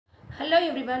Hello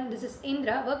everyone, this is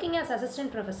Indra working as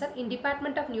Assistant Professor in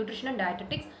Department of Nutrition and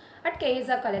Dietetics at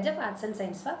KSR College of Arts and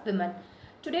Science for Women.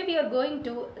 Today we are going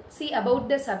to see about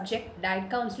the subject diet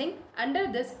counseling.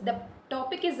 Under this, the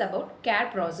topic is about care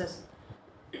process.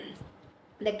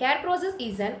 The care process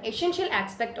is an essential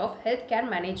aspect of healthcare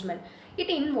management. It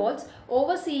involves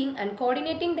overseeing and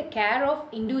coordinating the care of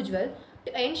individuals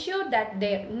to ensure that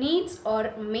their needs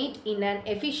are met in an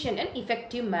efficient and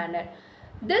effective manner.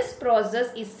 This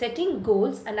process is setting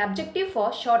goals and objectives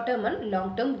for short-term and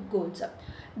long-term goals.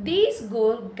 These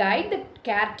goals guide the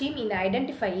care team in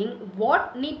identifying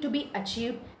what need to be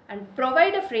achieved and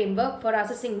provide a framework for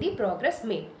assessing the progress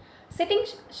made. Setting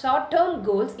short-term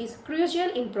goals is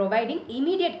crucial in providing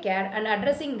immediate care and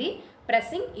addressing the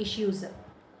pressing issues.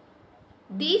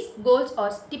 These goals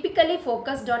are typically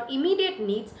focused on immediate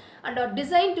needs and are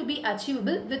designed to be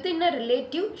achievable within a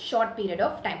relative short period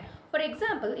of time. For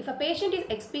example, if a patient is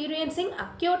experiencing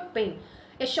acute pain,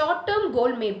 a short-term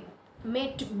goal may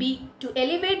be to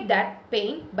alleviate that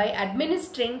pain by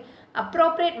administering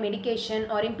appropriate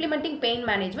medication or implementing pain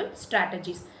management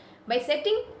strategies. By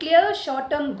setting clear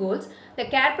short-term goals, the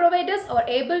care providers are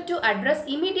able to address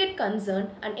immediate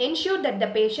concern and ensure that the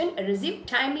patient receives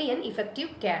timely and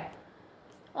effective care.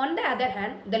 On the other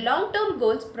hand, the long-term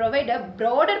goals provide a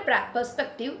broader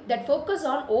perspective that focus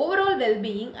on overall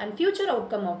well-being and future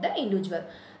outcome of the individual.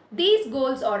 These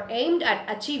goals are aimed at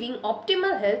achieving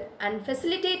optimal health and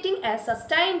facilitating a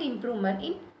sustained improvement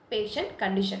in patient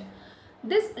condition.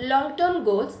 These long-term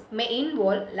goals may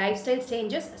involve lifestyle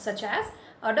changes such as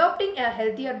adopting a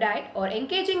healthier diet or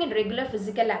engaging in regular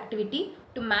physical activity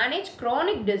to manage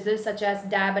chronic diseases such as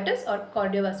diabetes or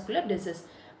cardiovascular disease.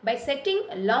 By setting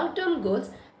long-term goals,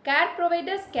 care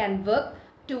providers can work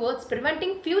towards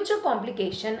preventing future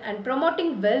complications and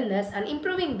promoting wellness and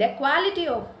improving the quality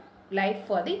of life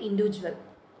for the individual.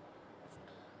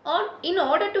 In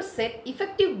order to set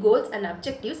effective goals and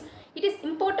objectives, it is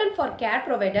important for care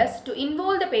providers to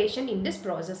involve the patient in this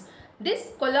process. This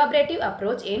collaborative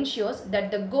approach ensures that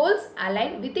the goals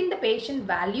align within the patient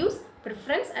values,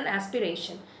 preference and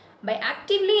aspiration. By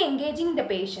actively engaging the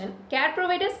patient, care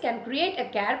providers can create a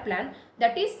care plan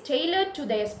that is tailored to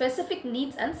their specific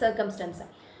needs and circumstances.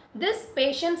 This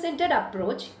patient-centered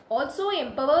approach also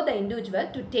empowers the individual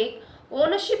to take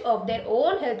ownership of their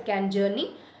own healthcare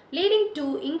journey, leading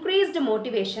to increased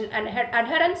motivation and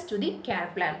adherence to the care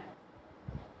plan.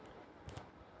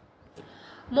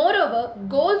 Moreover,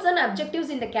 goals and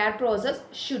objectives in the care process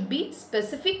should be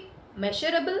specific,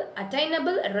 measurable,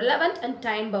 attainable, relevant and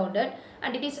time-bounded,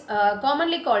 and it is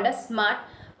commonly called as SMART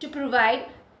to provide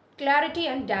clarity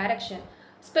and direction.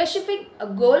 Specific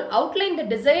goal outline the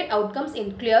desired outcomes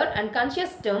in clear and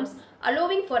conscious terms,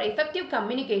 allowing for effective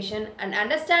communication and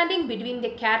understanding between the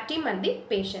care team and the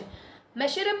patient.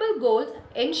 Measurable goals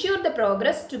ensure the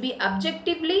progress to be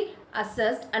objectively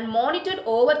assessed and monitored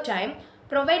over time,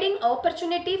 providing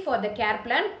opportunity for the care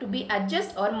plan to be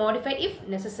adjusted or modified if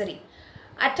necessary.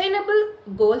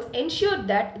 Attainable goals ensure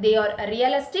that they are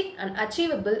realistic and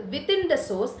achievable within the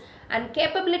source and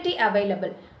capability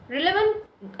available.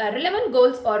 Relevant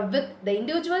goals are with the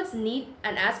individual's need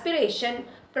and aspiration,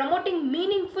 promoting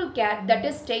meaningful care that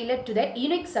is tailored to their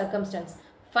unique circumstance.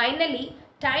 Finally,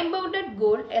 time-bounded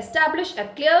goals establish a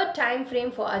clear time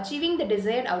frame for achieving the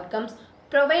desired outcomes,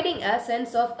 providing a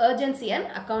sense of urgency and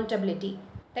accountability.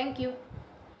 Thank you.